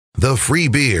The Free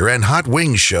Beer and Hot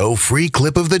Wings Show free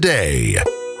clip of the day.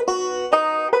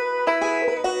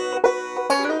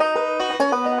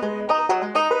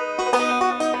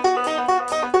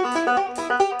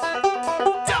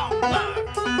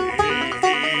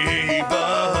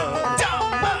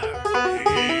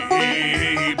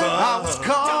 I was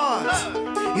caught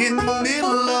in the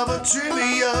middle of a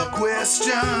trivia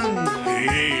question, and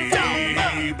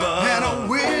I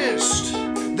wished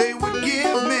they would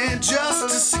give me just a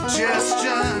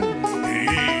suggestion.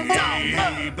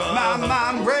 My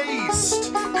mind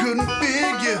raced, couldn't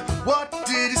figure what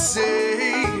did he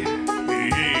say.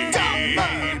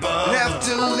 Have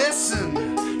to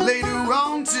listen later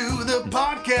on to the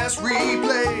podcast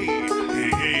replay.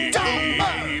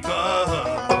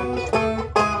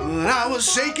 I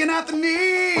was shaking at the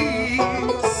knees.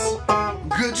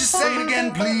 Could you say it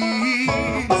again,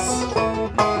 please?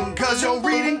 Cause your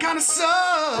reading kinda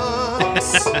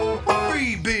sucks.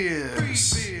 Free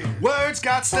beers. Words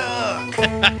got stuck.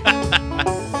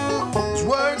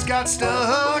 Words got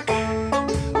stuck.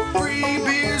 Free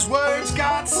beers, words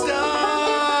got stuck.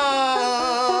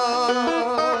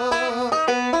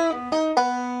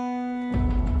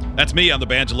 That's me on the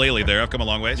banjolele there. I've come a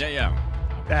long ways. Yeah.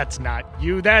 That's not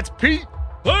you. That's Pete.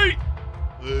 Hey!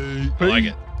 I like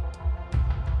it.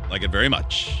 Like it very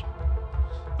much.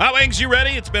 Hot Wings, you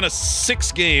ready? It's been a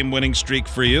 6-game winning streak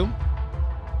for you.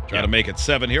 Try to make it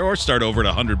 7 here or start over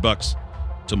at $100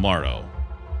 tomorrow.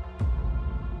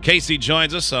 Casey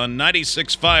joins us on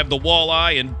 96.5 The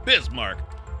Walleye in Bismarck,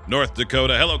 North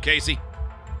Dakota. Hello, Casey.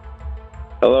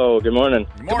 Hello, good morning.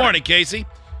 Good morning, Casey.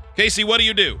 Casey, what do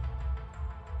you do?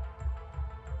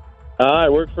 I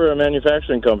work for a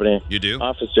manufacturing company. You do?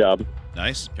 Office job.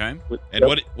 Nice. Okay.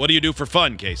 And what do you do for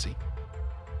fun, Casey?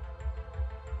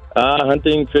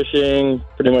 Hunting, fishing,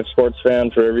 pretty much sports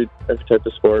fan for every type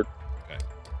of sport. Okay.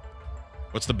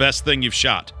 What's the best thing you've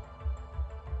shot?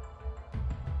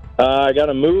 I got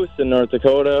a moose in North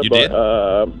Dakota. You did?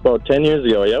 About 10 years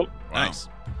ago, yep. Wow. Nice.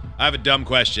 I have a dumb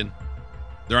question.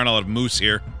 There aren't a lot of moose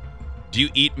here. Do you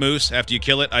eat moose after you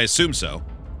kill it? I assume so.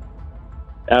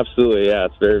 Absolutely, yeah.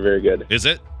 It's very, very good. Is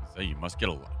it? So you must get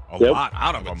a Yep. lot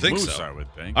out of I a would think moose, so. I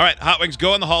would think. All right, Hot Wings,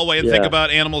 go in the hallway and think Yeah. about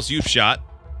animals you've shot.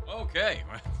 Okay.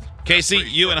 Casey,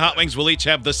 pretty you and Hot good. Wings will each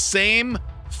have the same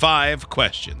 5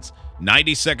 questions.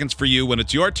 90 seconds for you when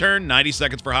it's your turn, 90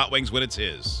 seconds for Hot Wings when it's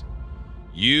his.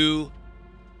 You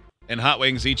and Hot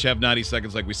Wings each have 90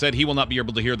 seconds. Like we said, he will not be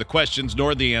able to hear the questions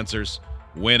nor the answers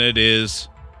when it is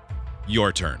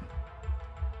your turn.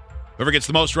 Whoever gets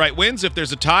the most right wins. If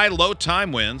there's a tie, low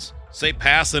time wins. Say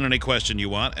pass in any question you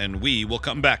want, and we will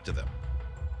come back to them.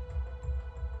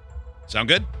 Sound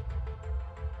good?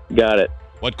 Got it.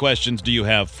 What questions do you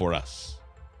have for us?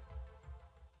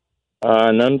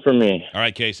 None for me. All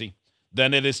right, Casey.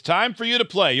 Then it is time for you to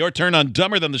play. Your turn on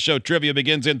Dumber Than the Show trivia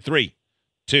begins in 3,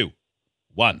 2,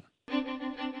 1.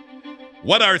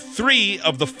 What are 3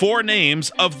 of the 4 names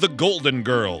of the Golden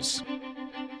Girls?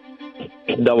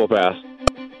 Double pass.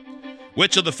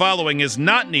 Which of the following is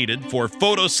not needed for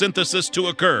photosynthesis to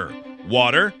occur?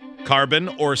 Water, carbon,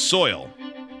 or soil?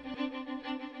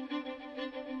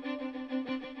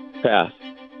 Pass.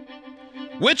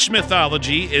 Which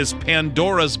mythology is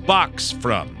Pandora's box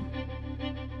from?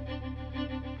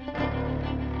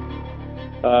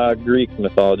 Greek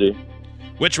mythology.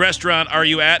 Which restaurant are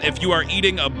you at if you are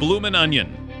eating a bloomin'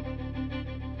 onion?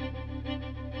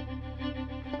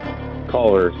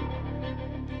 Culver's.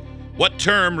 What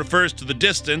term refers to the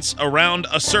distance around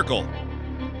a circle?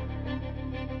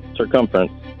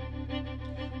 Circumference.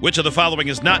 Which of the following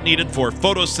is not needed for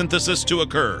photosynthesis to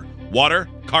occur? Water,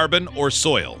 carbon, or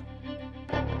soil?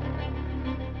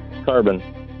 Carbon.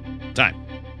 Time.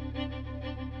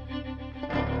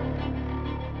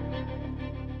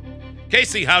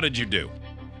 Casey, how did you do?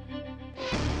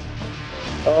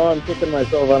 Oh, I'm kicking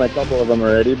myself on a couple of them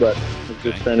already, but I'm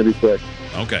just trying to be quick.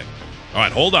 Okay. All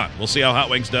right, hold on. We'll see how Hot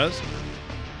Wings does.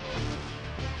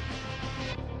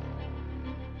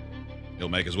 He'll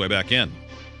make his way back in.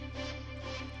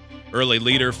 Early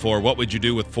leader for What Would You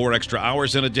Do with 4 Extra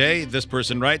Hours in a Day? This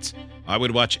person writes, I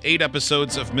would watch 8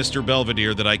 episodes of Mr.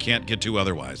 Belvedere that I can't get to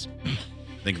otherwise.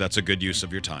 I think that's a good use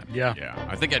of your time. Yeah. Yeah,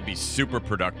 I think I'd be super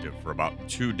productive for about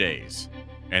 2 days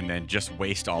and then just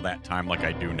waste all that time like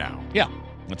I do now. Yeah,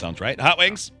 that sounds right. Hot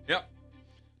Wings, Yep.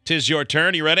 'tis your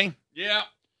turn. You ready? Yeah.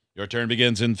 Your turn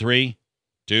begins in 3,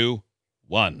 2,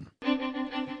 1.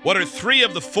 What are 3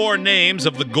 of the 4 names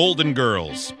of the Golden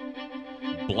Girls?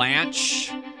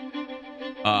 Blanche.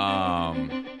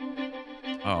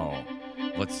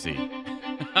 Let's see.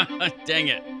 Dang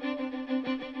it.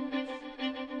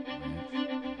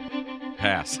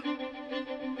 Pass.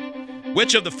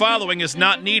 Which of the following is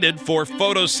not needed for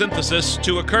photosynthesis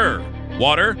to occur?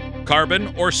 Water,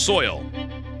 carbon, or soil?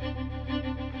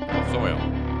 Soil.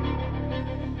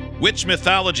 Which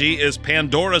mythology is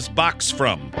Pandora's box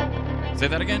from? Say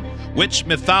that again? Which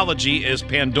mythology is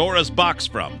Pandora's box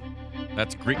from?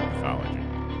 That's Greek mythology.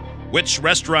 Which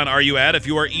restaurant are you at if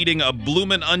you are eating a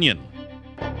bloomin' onion?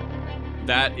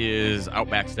 That is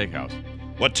Outback Steakhouse.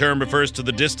 What term refers to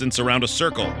the distance around a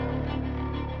circle?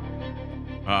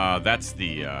 That's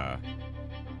the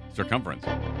circumference.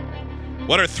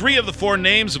 What are 3 of the 4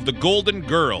 names of the Golden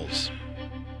Girls?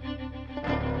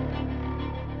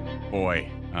 Boy,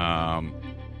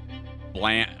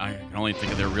 Blanche. I can only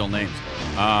think of their real names.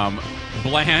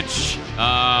 Blanche,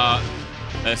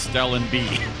 Estelle, and B.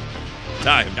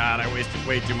 Time. God, I wasted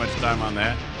way too much time on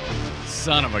that.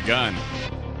 Son of a gun.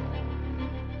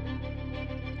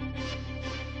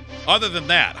 Other than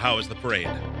that, how was the parade?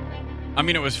 I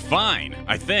mean, it was fine.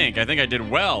 I think I did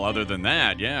well. Other than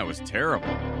that, yeah, it was terrible.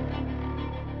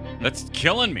 That's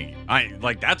killing me.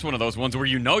 That's one of those ones where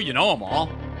you know them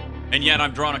all, and yet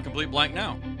I'm drawing a complete blank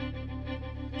now.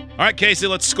 All right, Casey,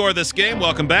 let's score this game.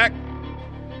 Welcome back.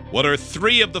 What are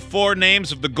 3 of the 4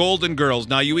 names of the Golden Girls?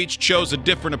 Now, you each chose a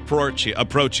different approach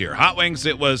here. Hot Wings,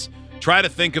 it was try to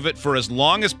think of it for as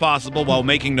long as possible while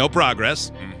making no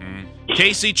progress.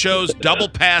 Casey chose double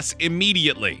pass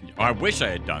immediately. I wish I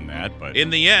had done that, but... In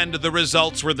the end, the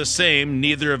results were the same.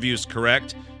 Neither of you is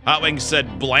correct. Hot Wings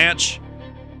said Blanche,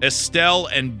 Estelle,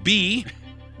 and B.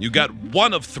 You got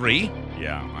 1 of 3.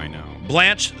 Yeah, I know.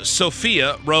 Blanche,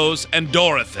 Sophia, Rose, and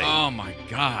Dorothy. Oh, my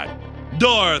God.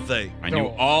 Dorothy. I knew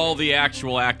all the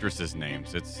actual actresses'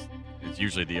 names. It's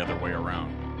usually the other way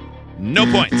around. No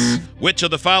points. Which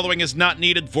of the following is not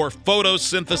needed for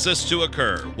photosynthesis to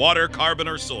occur? Water, carbon,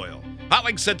 or soil? Hot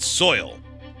Wings said soil.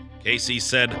 Casey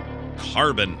said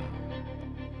carbon.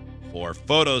 For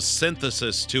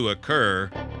photosynthesis to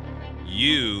occur,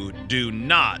 you do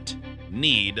not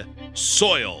need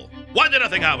soil.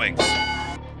 1-0, Hot Wings.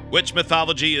 Which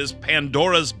mythology is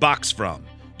Pandora's box from?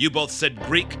 You both said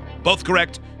Greek. Both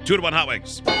correct. 2-1, Hot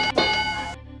Wings.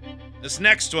 This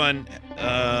next one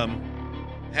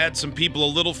had some people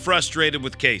a little frustrated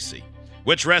with Casey.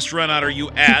 Which restaurant are you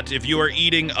at if you are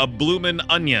eating a bloomin'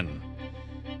 onion?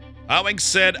 Hot Wings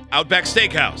said Outback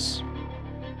Steakhouse.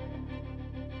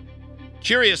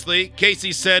 Curiously,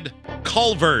 Casey said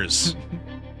Culver's.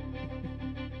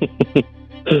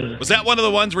 Was that one of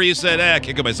the ones where you said, I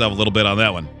kicked myself a little bit on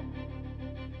that one?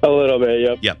 A little bit,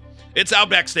 yep. Yep. It's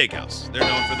Outback Steakhouse. They're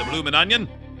known for the bloomin' onion.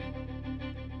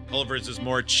 Culver's is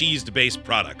more cheese-based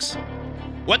products.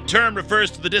 What term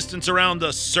refers to the distance around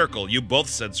a circle? You both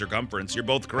said circumference. You're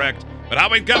both correct. But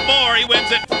Hot Wings got more. He wins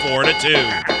it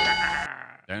 4-2.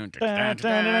 I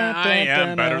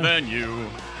am better than you.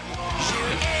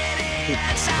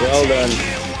 Well done.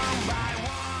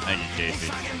 Thank you, Casey.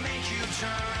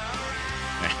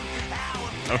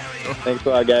 Thanks a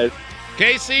lot, guys.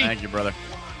 Casey, Thank you, brother.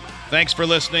 thanks for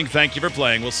listening. Thank you for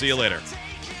playing. We'll see you later.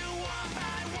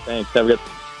 Thanks. Have a good...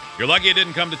 You're lucky it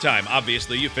didn't come to time.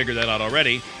 Obviously, you figured that out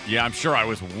already. Yeah, I'm sure I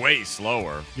was way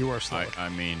slower. You were slow. I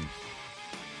mean,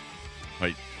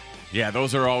 like, yeah,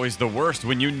 those are always the worst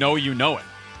when you know it.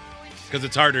 Because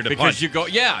it's harder to Because punch. you go,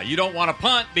 yeah, you don't want to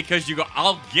punt because you go,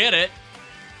 I'll get it.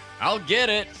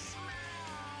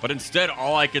 But instead,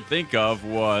 all I could think of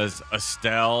was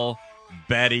Estelle,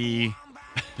 Betty,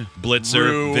 Blitzer,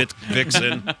 Rue.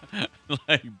 Vixen.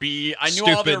 like B. I knew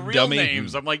all their Stupid real dummy.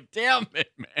 names. I'm like, damn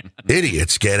it, man.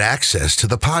 Idiots get access to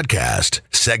the podcast,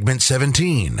 segment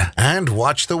 17, and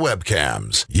watch the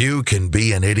webcams. You can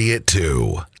be an idiot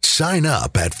too. Sign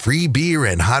up at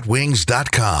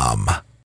freebeerandhotwings.com.